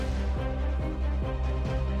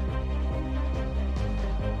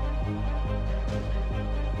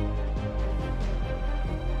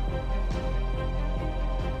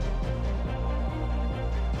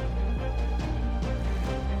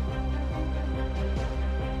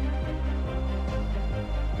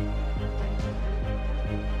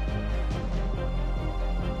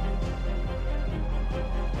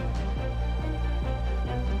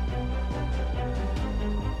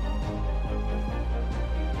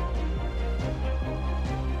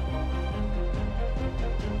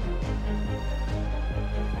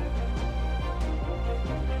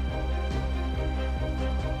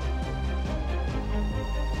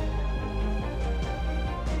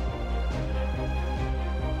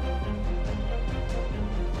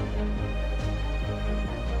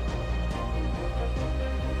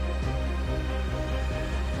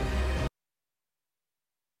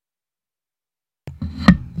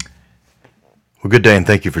Well, good day, and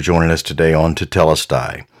thank you for joining us today on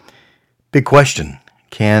Tetelestai. Big question.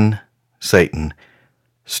 Can Satan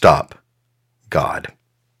stop God?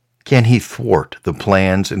 Can he thwart the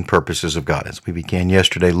plans and purposes of God? As we began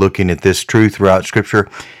yesterday looking at this truth throughout Scripture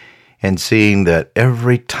and seeing that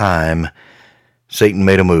every time Satan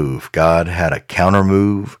made a move, God had a counter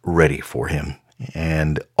move ready for him.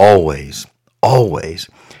 And always,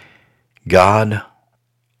 God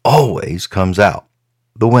always comes out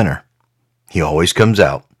the winner. He always comes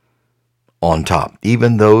out on top,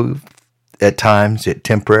 even though at times it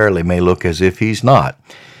temporarily may look as if he's not.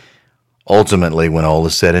 Ultimately, when all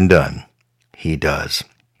is said and done, he does.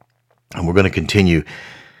 And we're going to continue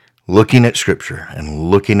looking at Scripture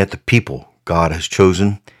and looking at the people God has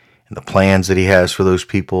chosen and the plans that he has for those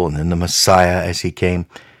people, and then the Messiah as he came,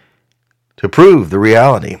 to prove the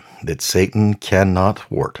reality that Satan cannot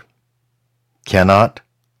thwart, cannot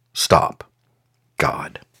stop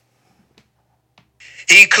God.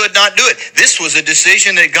 He could not do it. This was a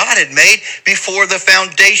decision that God had made before the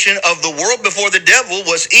foundation of the world, before the devil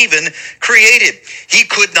was even created. He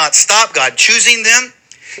could not stop God choosing them.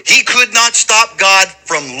 He could not stop God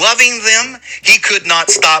from loving them. He could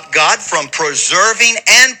not stop God from preserving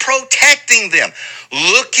and protecting them.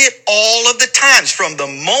 Look at all of the times from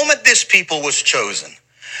the moment this people was chosen.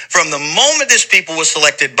 From the moment this people was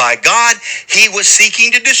selected by God, he was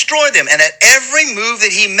seeking to destroy them. And at every move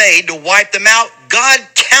that he made to wipe them out, God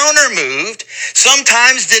counter-moved,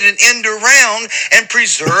 sometimes did an end around, and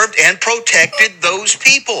preserved and protected those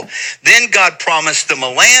people. Then God promised them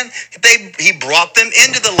a land. He brought them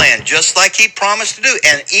into the land, just like he promised to do.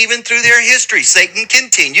 And even through their history, Satan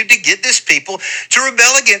continued to get this people to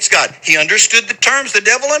rebel against God. He understood the terms. The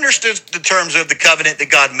devil understood the terms of the covenant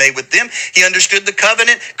that God made with them. He understood the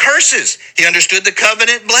covenant curses. He understood the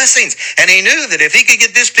covenant blessings. And he knew that if he could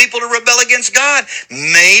get this people to rebel against God,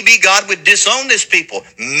 maybe God would disown this people.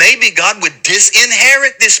 Maybe God would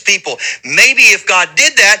disinherit this people. Maybe if God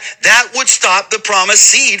did that, that would stop the promised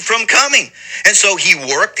seed from coming. And so he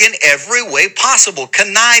worked in every way possible,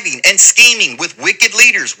 conniving and scheming with wicked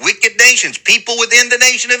leaders, wicked nations, people within the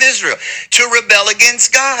nation of Israel to rebel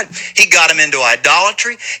against God. He got them into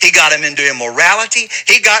idolatry. He got them into immorality.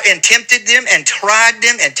 He got and tempted them and tried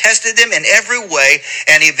them and tested them in every way.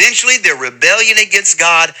 And eventually their rebellion against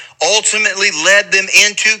God ultimately led them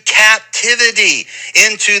into captivity,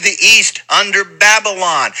 into the east under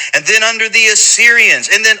Babylon, and then under the Assyrians,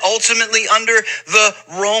 and then ultimately under the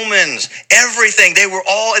Romans. Everything, they were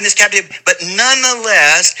all in this captivity. But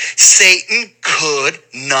nonetheless, Satan could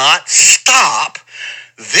not stop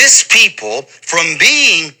this people from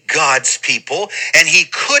being God's people, and he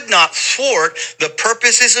could not thwart the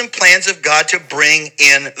purposes and plans of God to bring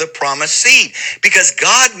in the promised seed, because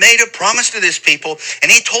God made a promise to this people,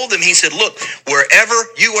 and he told them, he said, look, wherever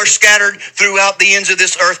you are scattered throughout the ends of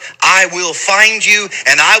this earth, I will find you,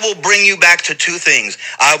 and I will bring you back to two things.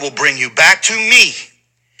 I will bring you back to me,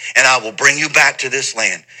 and I will bring you back to this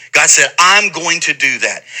land. God said, I'm going to do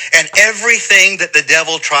that. And everything that the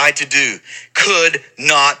devil tried to do could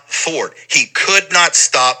not thwart. He could not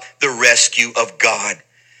stop the rescue of God.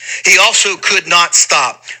 He also could not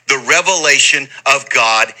stop the revelation of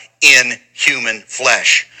God in human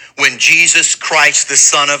flesh. When Jesus Christ, the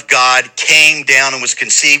Son of God, came down and was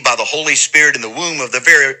conceived by the Holy Spirit in the womb of the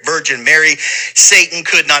very Virgin Mary, Satan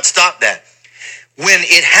could not stop that. When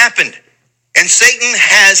it happened, and Satan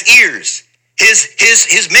has ears,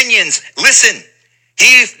 his minions listen.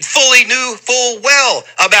 He fully knew full well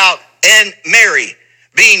about Mary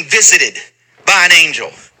being visited by an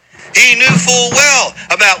angel. He knew full well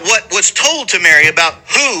about what was told to Mary about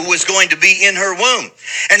who was going to be in her womb.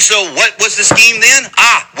 And so what was the scheme then?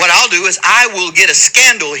 What I'll do is I will get a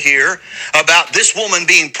scandal here about this woman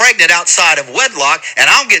being pregnant outside of wedlock, and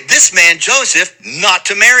I'll get this man, Joseph, not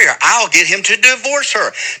to marry her. I'll get him to divorce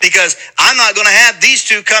her, because I'm not going to have these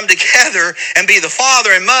two come together and be the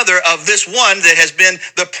father and mother of this one that has been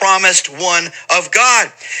the promised one of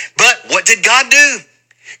God. But what did God do?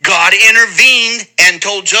 God intervened and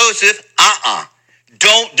told Joseph,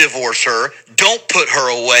 don't divorce her. Don't put her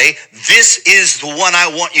away. This is the one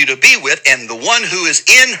I want you to be with, and the one who is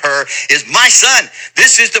in her is my son.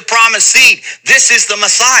 This is the promised seed. This is the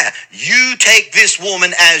Messiah. You take this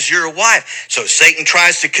woman as your wife. So Satan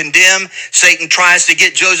tries to condemn. Satan tries to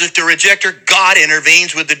get Joseph to reject her. God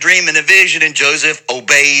intervenes with the dream and the vision, and Joseph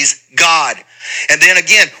obeys God. And then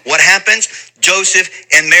again, what happens? Joseph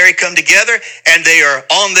and Mary come together, and they are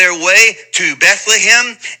on their way to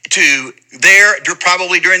Bethlehem,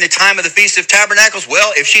 probably during the time of the Feast of Tabernacles.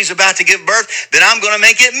 Well, if she's about to give birth, then I'm going to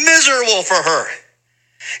make it miserable for her.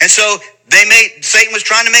 And so Satan was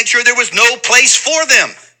trying to make sure there was no place for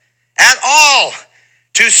them. at all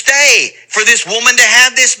to stay for this woman to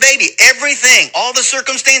have this baby. Everything, all the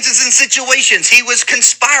circumstances and situations, he was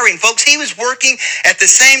conspiring, folks. He was working at the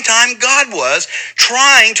same time God was,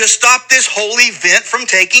 trying to stop this whole event from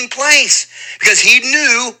taking place, because he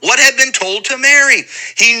knew what had been told to Mary.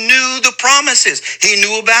 He knew the promises. He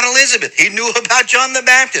knew about Elizabeth. He knew about John the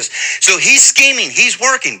Baptist. So he's scheming, he's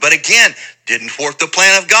working. But again, didn't thwart the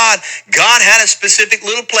plan of God. God had a specific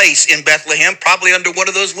little place in Bethlehem, probably under one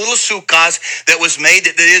of those little sukkahs that was made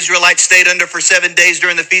that the Israelites stayed under for 7 days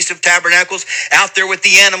during the Feast of Tabernacles, out there with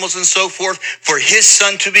the animals and so forth, for his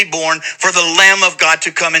son to be born, for the Lamb of God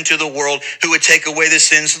to come into the world who would take away the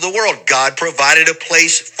sins of the world. God provided a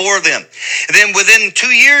place for them. And then within 2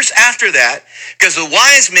 years after that, because the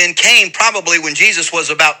wise men came probably when Jesus was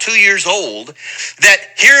about 2 years old, that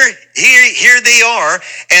here they are,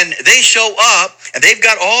 and they show up, and they've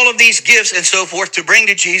got all of these gifts and so forth to bring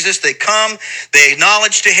to Jesus. They come, they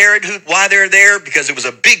acknowledge to Herod why they're there, because it was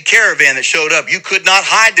a big caravan that showed up. You could not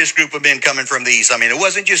hide this group of men coming from the east. I mean, it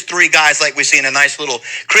wasn't just three guys like we see in a nice little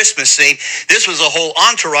Christmas scene. This was a whole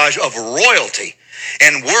entourage of royalty.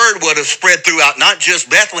 And word would have spread throughout not just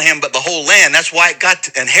Bethlehem, but the whole land. That's why it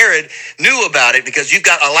got and Herod knew about it, because you've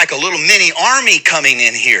got like a little mini army coming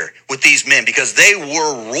in here with these men, because they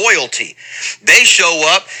were royalty. They show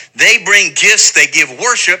up, they bring gifts, they give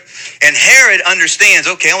worship, and Herod understands,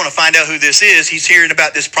 okay, I want to find out who this is. He's hearing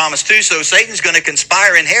about this promise too, so Satan's going to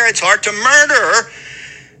conspire in Herod's heart to murder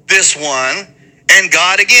this one. And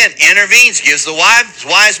God again intervenes, gives the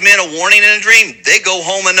wise men a warning in a dream. They go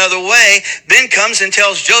home another way, then comes and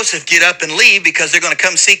tells Joseph, get up and leave, because they're going to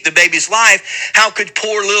come seek the baby's life. How could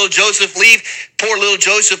poor little Joseph leave? Poor little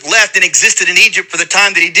Joseph left and existed in Egypt for the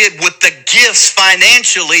time that he did with the gifts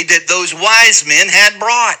financially that those wise men had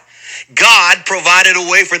brought. God provided a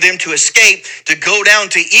way for them to escape, to go down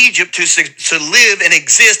to Egypt, to live and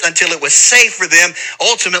exist until it was safe for them,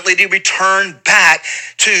 ultimately to return back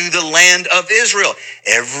to the land of Israel.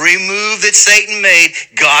 Every move that Satan made,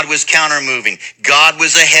 God was counter-moving. God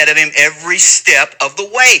was ahead of him every step of the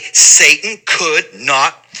way. Satan could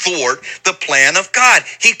not thwart the plan of God.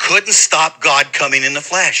 He couldn't stop God coming in the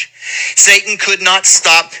flesh. Satan could not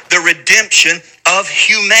stop the redemption of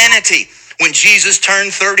humanity. When Jesus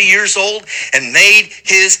turned 30 years old and made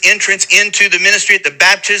his entrance into the ministry at the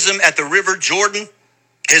baptism at the River Jordan,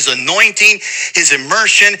 his anointing, his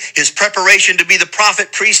immersion, his preparation to be the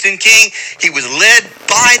prophet, priest, and king, he was led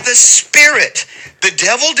by the Spirit. The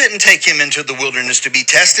devil didn't take him into the wilderness to be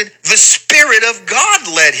tested. The Spirit of God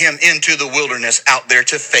led him into the wilderness out there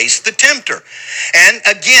to face the tempter. And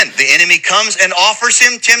again, the enemy comes and offers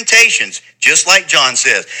him temptations, just like John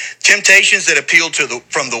says. Temptations that appeal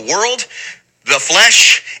from the world, the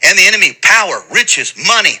flesh, and the enemy, power, riches,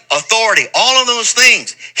 money, authority, all of those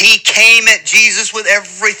things. He came at Jesus with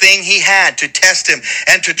everything he had to test him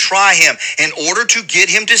and to try him in order to get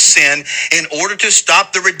him to sin, in order to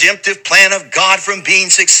stop the redemptive plan of God from being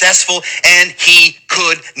successful, and he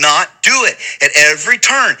could not do it. At every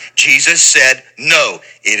turn, Jesus said, no,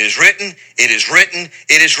 it is written, it is written,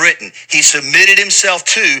 it is written. He submitted himself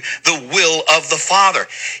to the will of the Father.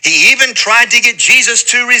 He even tried to get Jesus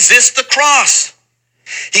to resist the cross.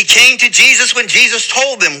 He came to Jesus when Jesus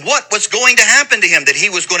told them what was going to happen to him, that he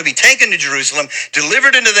was going to be taken to Jerusalem,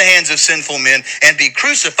 delivered into the hands of sinful men, and be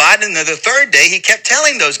crucified. And then the third day, he kept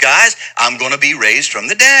telling those guys, I'm going to be raised from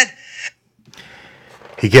the dead.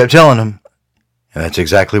 He kept telling them, and that's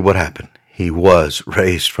exactly what happened. He was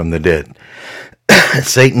raised from the dead.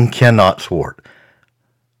 Satan cannot thwart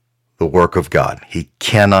the work of God. He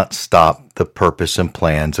cannot stop the purpose and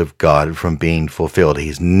plans of God from being fulfilled.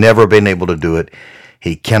 He's never been able to do it.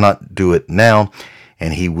 He cannot do it now,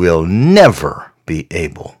 and he will never be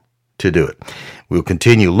able to do it. We'll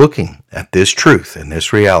continue looking at this truth and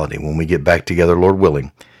this reality when we get back together, Lord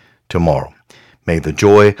willing, tomorrow. May the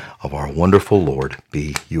joy of our wonderful Lord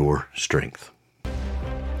be your strength.